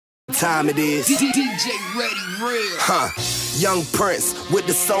Time it is. DJ Ready Real. Young Prince with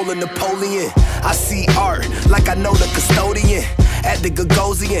the soul of Napoleon. I see art like I know the custodian at the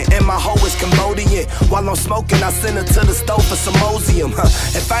Gagosian, and my hoe is Cambodian. While I'm smoking, I send her to the stove for some Mosium.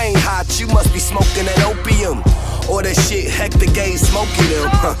 If I ain't hot, you must be smoking that opium, or that shit Hector Gay smoking them.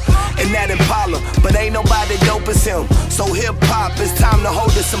 And that Impala, but ain't nobody dope as him. So hip hop, it's time to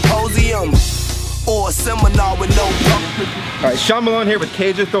hold a symposium or a seminar with no pump. Alright, Sean Malone here with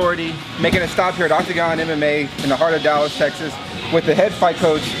Cage Authority, making a stop here at Octagon MMA in the heart of Dallas, Texas, with the head fight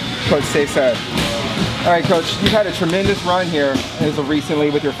coach, Coach Sayif Saud. Alright, Coach, you've had a tremendous run here as of recently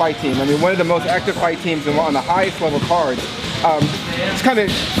with your fight team. I mean, one of the most active fight teams and on the highest level cards. Just kind of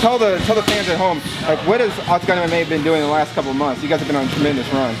tell the fans at home, like, what has Octagon MMA been doing in the last couple of months? You guys have been on a tremendous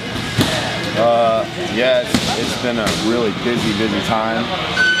run. Yeah, it's been a really busy time.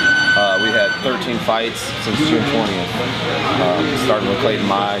 We had 13 fights since June 20th. Starting with Clayton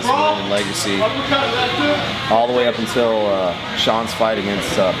Mize, and Legacy, all the way up until Sean's fight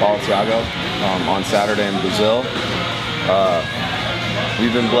against Paulo Thiago on Saturday in Brazil.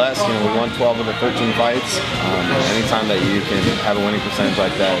 We've been blessed. You know, we won 12 of the 13 fights. Anytime that you can have a winning percentage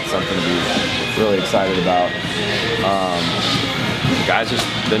like that, it's something to be really excited about. The guys just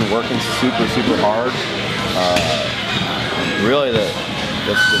been working super hard. Really, the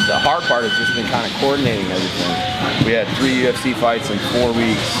hard part has just been kind of coordinating everything. We had 3 UFC fights in 4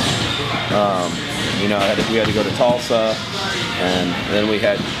 weeks. You know, we had to go to Tulsa, and then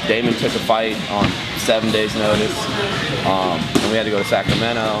Damon took a fight on 7 days' notice. And we had to go to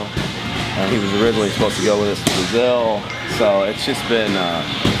Sacramento, and he was originally supposed to go with us to Brazil. So it's just been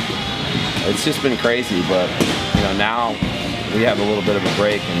crazy. But you know, now we have a little bit of a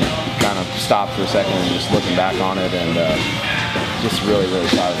break and kind of stopped for a second and just looking back on it, and just really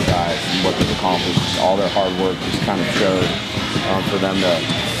proud of the guys and what they've accomplished. All their hard work just kind of showed for them to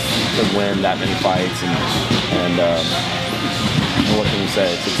win that many fights, and what can we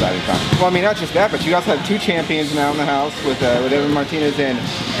say? It's exciting time. Well, I mean, not just that, but you also have 2 champions now in the house with Evan Martinez and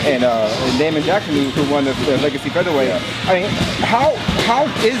Damon Jackson, who won the Legacy Featherweight. Yeah. I mean, how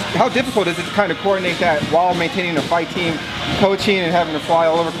difficult is it to kind of coordinate that while maintaining a fight team, coaching, and having to fly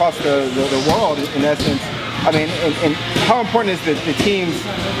all over across the world in essence? I mean, and how important is the team's,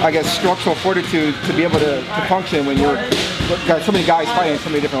 I guess, structural fortitude to be able to function when you've got so many guys fighting at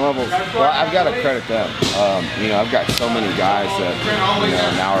so many different levels? Well, I've got to credit them. You know, I've got so many guys that, you know,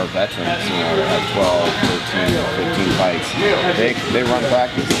 now are veterans, you know, that have 12, 13, 15 fights. They run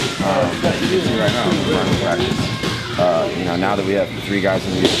practice. You see right now, they're running practice. You know, now that we have 3 guys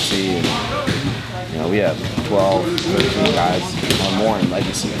in the UFC, and you know, we have 12, 13 guys or more in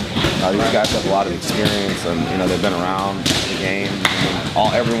Legacy. These guys have a lot of experience, and you know, they've been around the game.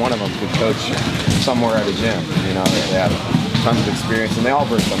 Every one of them could coach somewhere at a gym. You know, they have tons of experience, and they all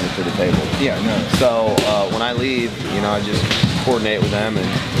bring something to the table. Yeah, no. So when I leave, you know, I just coordinate with them and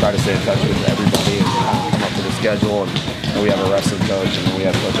try to stay in touch with everybody and kind of come up with a schedule. And we have a wrestling coach, and then we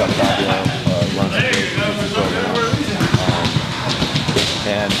have Coach Octagon runs the jiu-jitsu program.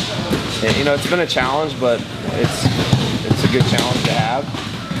 And you know, it's been a challenge, but it's a good challenge to have,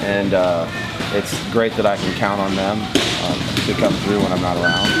 and it's great that I can count on them to come through when I'm not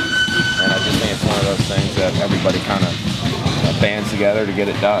around. And I just think it's one of those things that everybody kind of bands together to get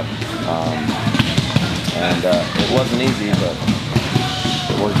it done. It wasn't easy, but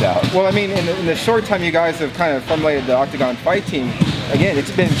it worked out. Well, I mean, in the short time you guys have kind of formulated the Octagon fight team, again, it's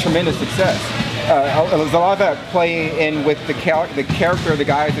been tremendous success. There's a lot of that play in with the character of the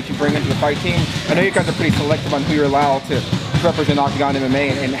guys that you bring into the fight team. I know you guys are pretty selective on who you're allowed to represent Octagon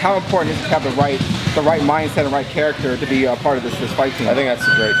MMA, and how important is it to have the right mindset and right character to be a part of this fight team? I think that's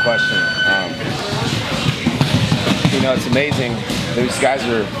a great question. You know, it's amazing. These guys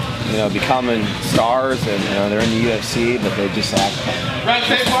are, you know, becoming stars, and you know, they're in the UFC, but they just act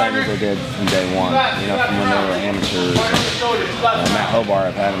just the same as they did from day one. You know, from when they were amateurs. Matt Hobart,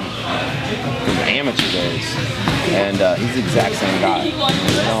 I've had him from the amateur days, and he's the exact same guy. You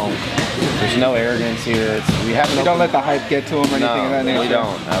know, there's no arrogance here. We don't let the hype get to him or anything of that nature. No, we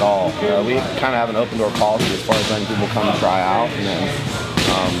don't at all. We kind of have an open door policy as far as letting people come and try out, and then,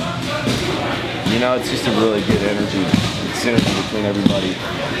 you know, it's just a really good synergy between everybody,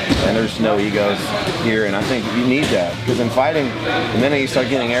 and there's no egos here, and I think you need that, because in fighting, the minute you start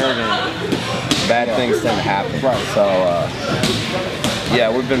getting arrogant, bad things tend to happen. Right. So, yeah,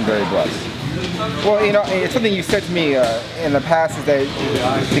 we've been very blessed. Well, you know, it's something you said to me in the past, is that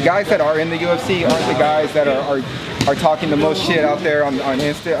the guys that are in the UFC aren't the guys that are talking the most shit out there on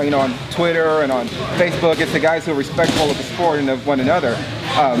Insta, you know, on Twitter and on Facebook. It's the guys who are respectful of the sport and of one another.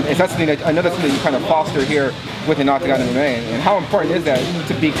 Is that something another thing that you kind of foster here within Octagon MMA, and how important is that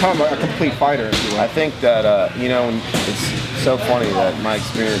to become a complete fighter? I think that, you know, it's so funny that my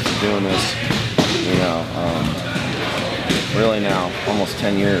experience of doing this, you know, really now, almost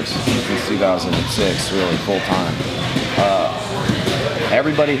 10 years, since 2006, really full-time.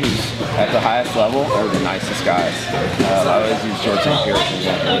 Everybody who's at the highest level are the nicest guys. I always use George St. Pierre as an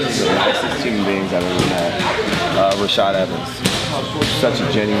example. He's the nicest human beings I've ever met. Rashad Evans, such a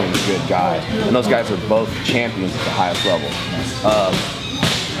genuinely good guy. And those guys are both champions at the highest level.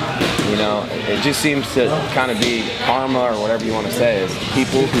 You know, it just seems to kind of be karma, or whatever you want to say, is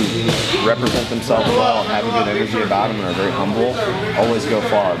people who represent themselves well and have a good energy about them and are very humble always go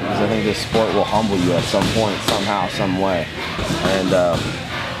far, because I think this sport will humble you at some point, somehow, some way. And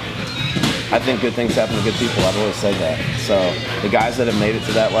I think good things happen to good people. I've always said that. So the guys that have made it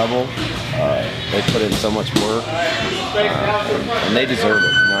to that level, they put in so much work, and they deserve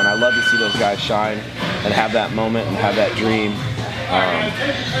it. You know, and I love to see those guys shine and have that moment and have that dream.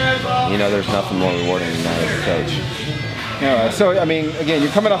 You know, there's nothing more rewarding than that as a coach. Yeah, so, I mean, again,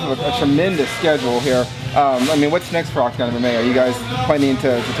 you're coming off of a tremendous schedule here. I mean, what's next for Octagon MMA? Are you guys planning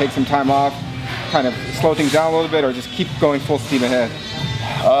to take some time off, kind of slow things down a little bit, or just keep going full steam ahead?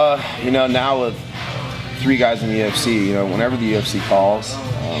 You know, now with 3 guys in the UFC, you know, whenever the UFC calls,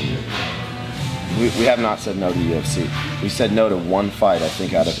 we have not said no to the UFC. We said no to 1 fight, I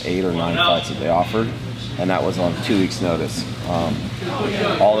think, out of 8 or 9 fights that they offered, and that was on 2 weeks' notice.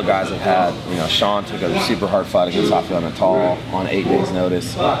 All the guys have had, you know, Sean took a super hard fight against Rafael Natal on 8 days'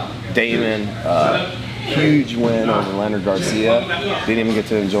 notice. Damon, huge win over Leonard Garcia. Didn't even get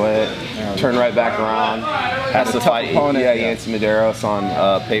to enjoy it. Turned right back around. Has to fight Yancy Medeiros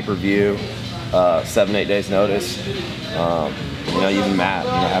on pay-per-view. 7-8 days notice. You know, even Matt,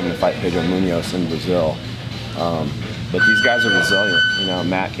 you know, having to fight Pedro Munoz in Brazil. But these guys are resilient. You know,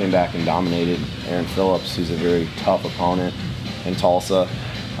 Matt came back and dominated Aaron Phillips, who's a very tough opponent in Tulsa.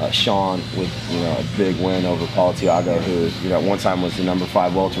 Sean with, you know, a big win over Paulo Thiago, who, you know, at one time was the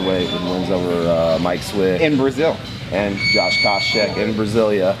 #5 welterweight, with wins over Mike Swift in Brazil, and Josh Koscheck in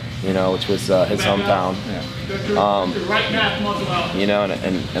Brasilia, you know, which was his hometown. You know,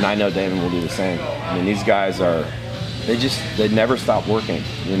 and I know Damon will do the same. I mean, these guys are, they never stop working.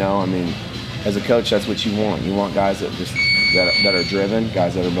 You know, I mean, as a coach, that's what you want. You want guys that just that are driven,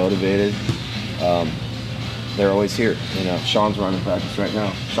 guys that are motivated. They're always here. You know, Sean's running practice right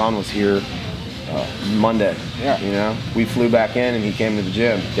now. Sean was here Monday. Yeah. You know, we flew back in and he came to the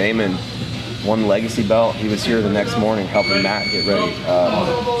gym. Damon won the legacy belt. He was here the next morning helping Matt get ready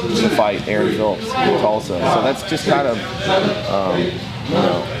to fight Aaron Phillips in Tulsa. So that's just kind of, you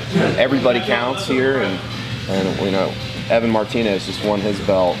know, everybody counts here, and you know, Evan Martinez just won his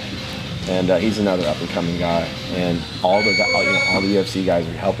belt, and he's another up-and-coming guy, and all the UFC guys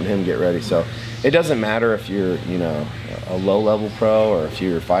are helping him get ready. So it doesn't matter if you're, you know, a low-level pro, or if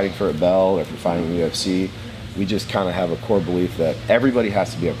you're fighting for a belt, or if you're fighting in the UFC. We just kind of have a core belief that everybody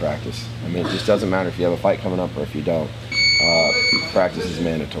has to be at practice. I mean, it just doesn't matter if you have a fight coming up or if you don't. Practice is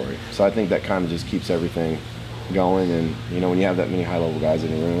mandatory. So I think that kind of just keeps everything going, and, you know, when you have that many high-level guys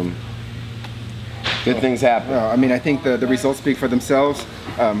in the room, good things happen. I mean, I think the results speak for themselves.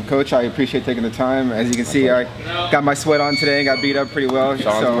 Coach, I appreciate taking the time. As you can see, I got my sweat on today and got beat up pretty well.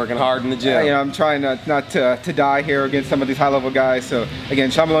 Sean's working hard in the gym. You know, I'm trying not to die here against some of these high-level guys. So again,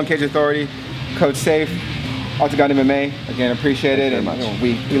 Sean Malone, Cage Authority, Coach Sayif, Octagon MMA. Again, appreciate it, and you know,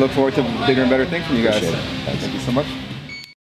 we look forward to bigger and better things from you guys. Thank you so much.